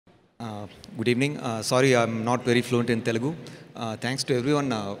Good evening. Sorry, I'm not very fluent in Telugu. Thanks to everyone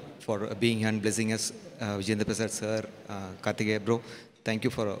for being here and blessing us. Vijendra Prasad sir, Karthikeya bro, thank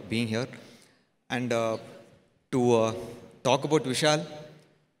you for being here. And to talk about Vishal,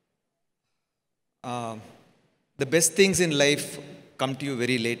 the best things in life come to you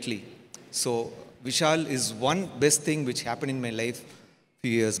very lately. So Vishal is one best thing which happened in my life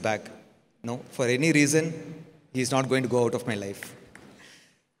few years back. No, for any reason, he is not going to go out of my life.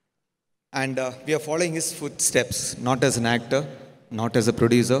 And we are following his footsteps, not as an actor, not as a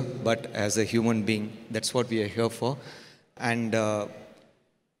producer, but as a human being. That's what we are here for. And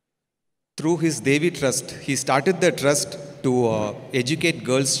through his Devi Trust, he started the trust to educate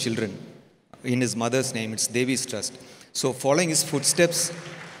girls' children in his mother's name. It's Devi's Trust. So following his footsteps,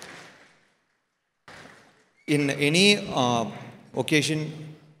 in any occasion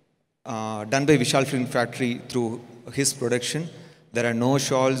done by Vishal Film Factory through his production, there are no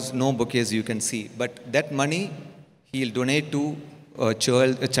shawls, no bouquets you can see. But that money he'll donate to a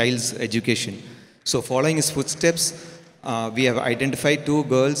child's education. So following his footsteps, we have identified 2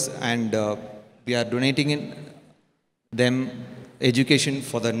 girls and we are donating in them education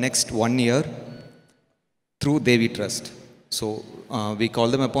for the next 1 year through Devi Trust. So we call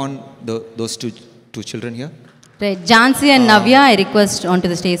them upon those two children here. Right. Jansi and Navya, I request onto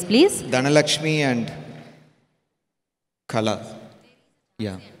the stage, please. Dhanalakshmi and Kala.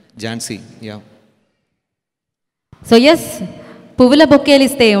 Yeah, Jansi, yeah. So yes పువ్వుల బొకేలు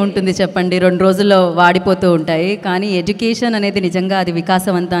ఇస్తే ఏముంటుంది చెప్పండి, 2 రోజుల్లో వాడిపోతూ ఉంటాయి. కానీ education అనేది నిజంగా అది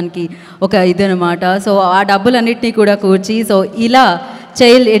వికాసవంతానికి ఒక ఇది అనమాట. సో ఆ డబ్బులన్నింటినీ కూడా కూర్చి సో ఇలా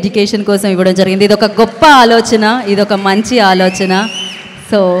చైల్డ్ ఎడ్యుకేషన్ కోసం ఇవ్వడం జరిగింది. ఇది ఒక గొప్ప ఆలోచన, ఇది ఒక మంచి ఆలోచన.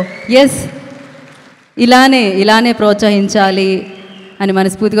 సో ఎస్ ఇలానే ప్రోత్సహించాలి అని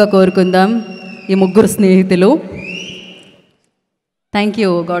మనస్ఫూర్తిగా కోరుకుందాం ఈ 3 స్నేహితులు. Thank you,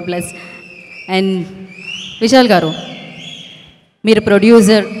 God bless. And Vishal గారు, మీరు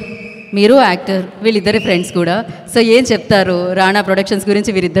ప్రొడ్యూసర్, మీరు యాక్టర్, వీళ్ళిద్దరి ఫ్రెండ్స్ కూడా. సో ఏం చెప్తారు రాణా ప్రొడక్షన్స్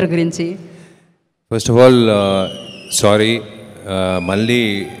గురించి, వీరిద్దరి గురించి? ఫస్ట్ ఆఫ్ ఆల్ సారీ, మళ్ళీ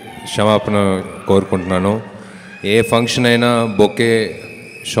క్షమాపణ కోరుకుంటున్నాను. ఏ ఫంక్షన్ అయినా బొకే,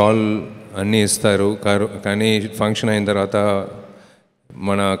 షాల్ అన్నీ ఇస్తారు, కానీ ఫంక్షన్ అయిన తర్వాత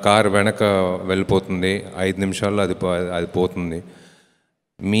మన కార్ వెనక వెళ్ళిపోతుంది, 5 నిమిషాల్లో అది పోతుంది.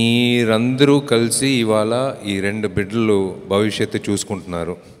 మీరందరూ కలిసి ఇవాళ ఈ 2 బిడ్డలు భవిష్యత్తు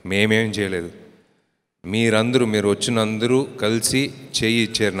చూసుకుంటున్నారు. మేమేం చేయలేదు. మీరు వచ్చినందరూ కలిసి చేయి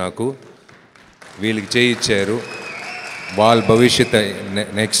ఇచ్చారు, నాకు వీళ్ళకి చేయి ఇచ్చారు. వాళ్ళ భవిష్యత్తు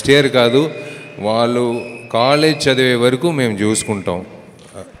నెక్స్ట్ ఇయర్ కాదు, వాళ్ళు కాలేజ్ చదివే వరకు మేము చూసుకుంటాం.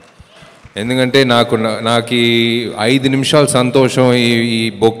 ఎందుకంటే నాకు ఈ 5 నిమిషాల సంతోషం ఈ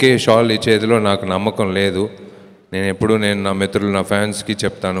బొకే షాల్ ఈ చేతిలో నాకు నమ్మకం లేదు. నేను నా మిత్రులు, నా ఫ్యాన్స్కి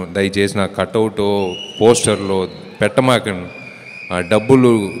చెప్తాను, దయచేసి నా కటౌట్ పోస్టర్లో పెట్టమాకండి. ఆ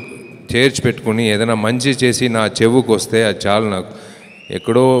డబ్బులు చేర్చి పెట్టుకుని ఏదైనా మంచి చేసి నా చెవుకు వస్తే అది చాలు నాకు.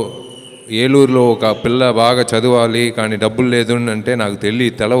 ఎక్కడో ఏలూరులో ఒక పిల్ల బాగా చదవాలి కానీ డబ్బులు లేదు అంటే నాకు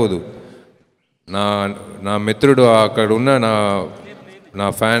తెలవదు. నా మిత్రుడు అక్కడ ఉన్న నా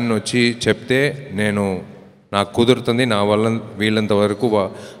ఫ్యాన్ వచ్చి చెప్తే నాకు కుదురుతుంది, నా వల్ల వీళ్ళంత వరకు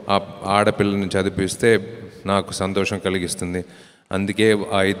ఆ ఆడపిల్లని చదివిస్తే నాకు సంతోషం కలిగిస్తుంది. అందుకే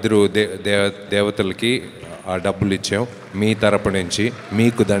ఆ 2 దేవతలకి ఆ డబ్బులు ఇచ్చాం. మీ తరపు నుంచి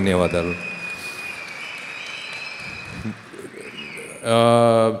మీకు ధన్యవాదాలు.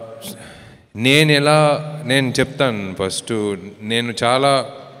 నేను చెప్తాను ఫస్ట్, నేను చాలా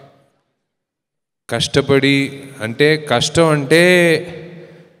కష్టపడి, అంటే కష్టం అంటే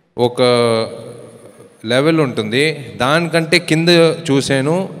ఒక లెవెల్ ఉంటుంది, దానికంటే కింద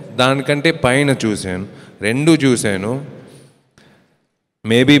చూశాను, దానికంటే పైన చూశాను, 2 చూశాను.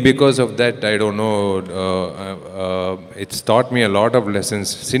 Maybe because of that I don't know, it's taught me a lot of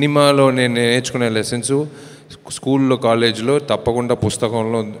lessons. సినిమాలో నేను నేర్చుకునే లెసన్స్ స్కూల్లో, కాలేజ్లో తప్పకుండా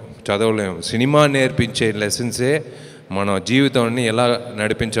పుస్తకంలో చదవలేము. సినిమా నేర్పించే లెసన్సే మన జీవితాన్ని ఎలా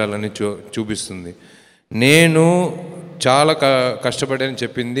నడిపించాలని చూపిస్తుంది. నేను చాలా కష్టపడని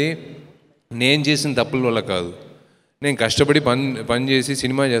చెప్పింది నేను చేసిన తప్పుల వల్ల కాదు. నేను కష్టపడి పని చేసి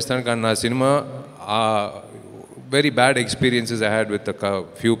సినిమా చేస్తాను, కానీ నా cinema very bad experiences I had with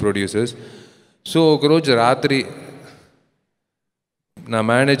few producers. So ఒకరోజు రాత్రి నా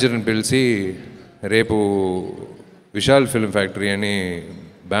మేనేజర్ని పిలిచి, రేపు విశాల్ ఫిల్మ్ ఫ్యాక్టరీ అని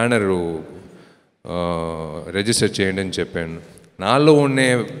బ్యానరు రిజిస్టర్ చేయండి అని చెప్పాను. నాలో ఉండే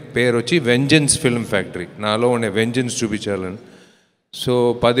పేరు వచ్చి వెంజన్స్ ఫిల్మ్ ఫ్యాక్టరీ, నాలో ఉండే వెంజన్స్ చూపించాలని. సో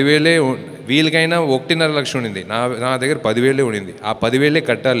 10,000 వీళ్ళకైనా 1.5 లక్షలు ఉండింది, నా దగ్గర 10,000 ఉండింది. ఆ 10,000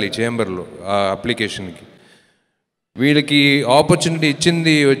 కట్టాలి చేంబర్లో ఆ అప్లికేషన్కి. వీళ్ళకి ఆపర్చునిటీ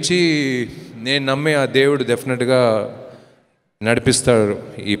ఇచ్చింది వచ్చి నేను నమ్మే ఆ దేవుడు డెఫినెట్గా నడిపిస్తాడు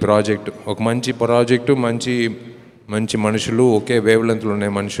ఈ ప్రాజెక్టు. ఒక మంచి ప్రాజెక్టు, మంచి మంచి మనుషులు, ఒకే వేవ్ లెంత్లో ఉండే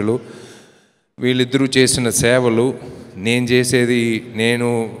మనుషులు, వీళ్ళిద్దరూ చేసిన సేవలు, నేను చేసేది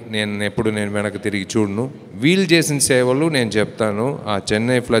నేను ఎప్పుడు వెనక్కి తిరిగి చూడను. వీళ్ళు చేసిన సేవలు నేను చెప్తాను. ఆ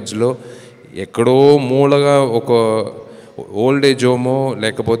చెన్నై ఫ్లడ్స్లో ఎక్కడో మూలగా ఒక ఓల్డ్ ఏజ్ హోమో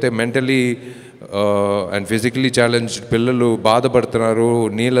లేకపోతే మెంటలీ అండ్ ఫిజికలీ ఛాలెంజ్డ్ పిల్లలు బాధపడుతున్నారు,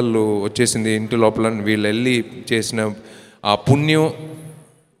 నీళ్ళల్లో వచ్చేసింది ఇంటి లోపల, వీళ్ళు వెళ్ళి చేసిన ఆ పుణ్యం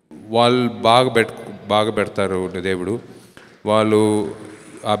వాళ్ళు బాగా పెడతారు దేవుడు. వాళ్ళు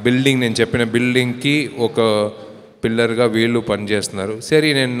ఆ బిల్డింగ్, నేను చెప్పిన బిల్డింగ్కి ఒక పిల్లర్గా వీళ్ళు పనిచేస్తున్నారు. సరే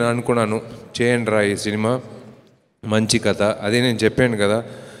నేను అనుకున్నాను చేయండి రా ఈ సినిమా, మంచి కథ. అదే నేను చెప్పాను కదా,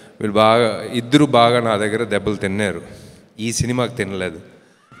 వీళ్ళు ఇద్దరు బాగా నా దగ్గర దెబ్బలు తిన్నారు, ఈ సినిమాకి తినలేదు.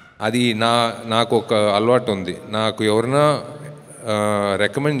 అది నాకు ఒక అలవాటు ఉంది, నాకు ఎవరైనా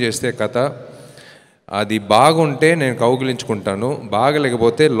రికమెండ్ చేస్తే కథ అది బాగుంటే నేను కౌగిలించుకుంటాను,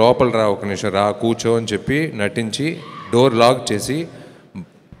 బాగలేకపోతే లోపల రా, ఒక నిమిషం రా కూర్చో అని చెప్పి నటించి డోర్ లాక్ చేసి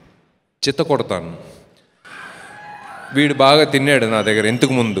చిత్త కొడతాను. వీడు బాగా తిన్నాడు నా దగ్గర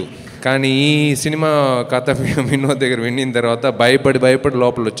ఇంతకు ముందు, కానీ ఈ సినిమా కథ వినోద్ దగ్గర విన్న తర్వాత భయపడి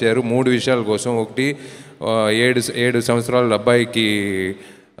లోపల వచ్చారు 3 విషయాల కోసం. ఒకటి 7 సంవత్సరాల అబ్బాయికి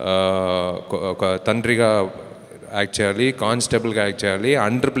ఒక తండ్రిగా యాక్ట్ చేయాలి, కానిస్టేబుల్గా యాక్ట్ చేయాలి,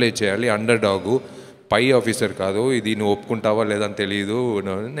 అండర్ ప్లే చేయాలి, అండర్ డాగు, పై ఆఫీసర్ కాదు, ఇది నువ్వు ఒప్పుకుంటావా లేదని తెలియదు.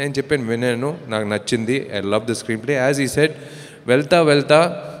 నేను చెప్పాను, విన్నాను, నాకు నచ్చింది, I love the screen play. As ఈ సెడ్, వెళ్తా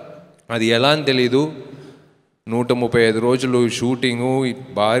అది ఎలా అని తెలీదు, 135 రోజులు షూటింగు,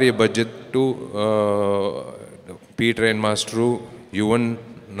 భారీ budget, P train master, Yuvan,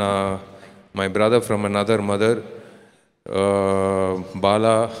 my brother from another mother,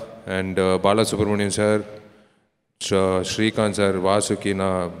 Bala and Bala Subrahmanyam sir, Srikanth sir, Vasuki, నా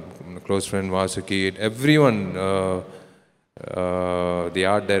close friend Vasuki, everyone, the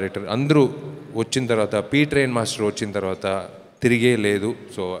art director, అందరూ వచ్చిన తర్వాత, పీ ట్రైన్ మాస్టర్ వచ్చిన తర్వాత తిరిగే లేదు.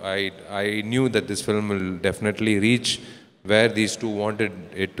 So I knew that this film will definitely reach wear these two wanted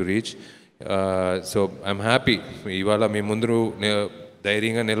it to reach. So I'm happy ఇవాళ మీ ముందు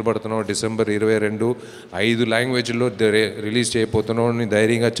ధైర్యంగా నిలబడుతున్నాం. December 22 5 లాంగ్వేజ్లో రిలీజ్ చేయబోతున్నాం అని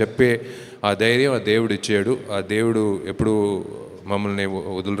ధైర్యంగా చెప్పే ఆ ధైర్యం ఆ దేవుడు ఇచ్చాడు. ఆ దేవుడు ఎప్పుడు మమ్మల్ని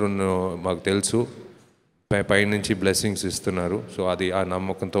వదులున్న మాకు తెలుసు, పైనుంచి బ్లెస్సింగ్స్ ఇస్తున్నారు. సో అది ఆ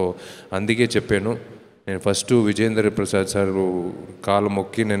నమ్మకంతో అందుకే చెప్పాను. నేను ఫస్ట్ విజేంద్ర ప్రసాద్ సార్ కాలు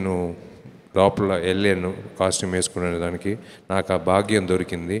మొక్కి నేను లోపల వెళ్ళాను కాస్ట్యూమ్ వేసుకునే దానికి, నాకు ఆ భాగ్యం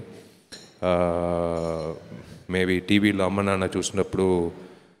దొరికింది. మేబీ టీవీలో అమ్మ నాన్న చూసినప్పుడు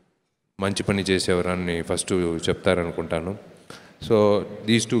మంచి పని చేసేవారని first చెప్తారనుకుంటాను. So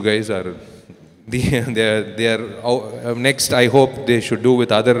these 2 guys are they are next. I hope they should do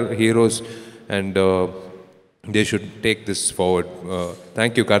with other heroes and they should take this forward.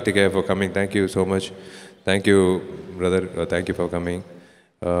 Thank you Karthikeya for coming. Thank you so much. Thank you brother. Thank you for coming.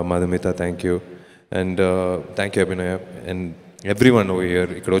 Madhumita, thank you. And thank you Abhinaya and everyone over here.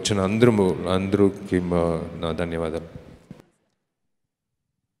 ఇక్కడ వచ్చిన అందరూకి నా ధన్యవాదాలు.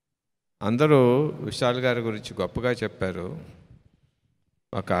 అందరూ విశాల్ గారి గురించి గొప్పగా చెప్పారు.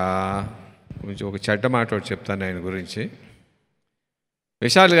 ఒక చెడ్డ మాట ఒకటి చెప్తాను ఆయన గురించి.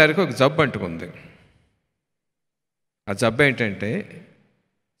 విశాల్ గారికి ఒక జబ్బు అంటుకుంది. ఆ జబ్బు ఏంటంటే,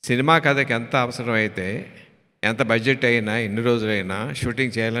 సినిమా కథకి ఎంత అవసరం అయితే, ఎంత బడ్జెట్ అయినా, ఎన్ని రోజులైనా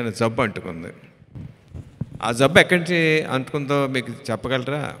షూటింగ్ చేయాలని జబ్బు అంటుకుంది. ఆ జబ్బు ఎక్కడి నుంచి అంటుకుందో మీకు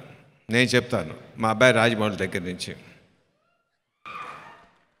చెప్పగలరా? నేను చెప్తాను. మా అబ్బాయి రాజమౌళి దగ్గర నుంచి.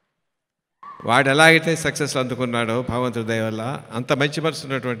 వాడు ఎలా అయితే సక్సెస్ అందుకున్నాడో భగవంతుడి దయ వల్ల, అంత మంచి మనసు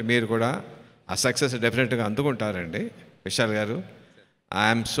ఉన్నటువంటి మీరు కూడా ఆ సక్సెస్ డెఫినెట్గా అందుకుంటారండి. విశాల్ గారు,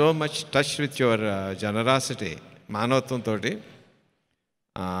 I'm so much touch with your generosity, మానవత్వంతో.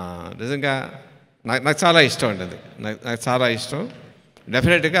 నిజంగా నాకు చాలా ఇష్టం అండి. అది నాకు చాలా ఇష్టం.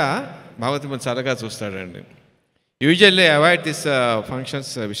 డెఫినెట్గా భగవంతుడు చాలాగా చూస్తాడండి. Usually avoid this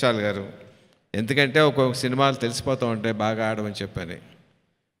functions Vishal గారు, ఎందుకంటే ఒక్కొక్క సినిమాలు తెలిసిపోతూ ఉంటాయి బాగా ఆడమని చెప్పని.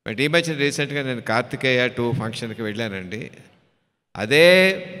 బట్ ఈ మధ్య రీసెంట్గా నేను కార్తికేయ 2 ఫంక్షన్కి వెళ్ళానండి. అదే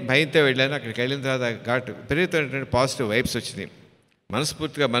భయంతో వెళ్ళాను. అక్కడికి వెళ్ళిన తర్వాత పెరుగుతున్నటువంటి పాజిటివ్ వైబ్స్ వచ్చినాయి.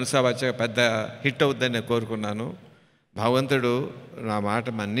 మనస్ఫూర్తిగా మనసావాచగా పెద్ద హిట్ అవుద్దని నేను కోరుకున్నాను. భగవంతుడు నా మాట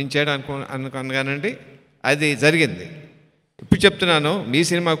మన్నించాడు అనుకున్నానండి. అది జరిగింది. ఇప్పుడు చెప్తున్నాను, మీ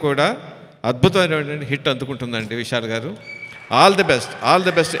సినిమా కూడా అద్భుతమైనటువంటి హిట్ అందుకుంటుందండి విశాల్ గారు. All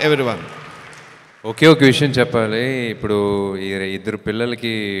the best everyone. ఒకే ఒక విషయం చెప్పాలి. ఇప్పుడు ఈ 2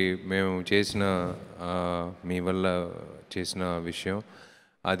 పిల్లలకి మేము చేసిన, మీ వల్ల చేసిన విషయం,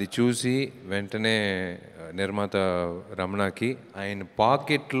 అది చూసి వెంటనే నిర్మాత రమణకి ఆయన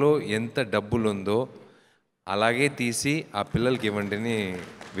పాకెట్లో ఎంత డబ్బులు ఉందో అలాగే తీసి ఆ పిల్లలకి ఇవ్వండి అని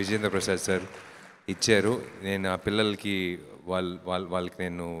విజేంద్ర ప్రసాద్ సార్ ఇచ్చారు. నేను ఆ పిల్లలకి వాళ్ళకి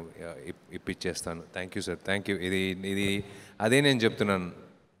నేను ఇప్పించేస్తాను. Thank you sir, thank you. ఇది అదే నేను చెప్తున్నాను,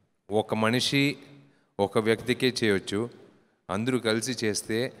 ఒక మనిషి ఒక వ్యక్తికే చేయొచ్చు, అందరూ కలిసి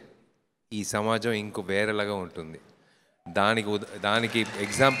చేస్తే ఈ సమాజం ఇంకో వేరేలాగా ఉంటుంది. దానికి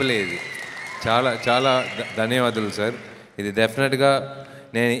ఎగ్జాంపులే ఇది. చాలా చాలా ధన్యవాదాలు సార్. ఇది డెఫినెట్గా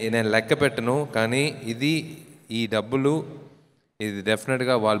నేను లెక్క పెట్టను, కానీ ఈ డబ్బులు ఇది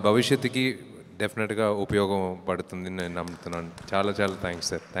డెఫినెట్గా వాళ్ళ భవిష్యత్తుకి డెఫినెట్గా ఉపయోగపడుతుంది నేను నమ్ముతున్నాను. చాలా చాలా thanks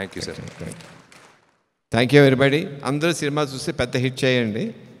sir. Thank you sir. Thank you everybody. అందరూ సినిమా చూసి పెద్ద హిట్ చేయండి.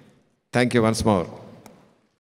 Thank you once more.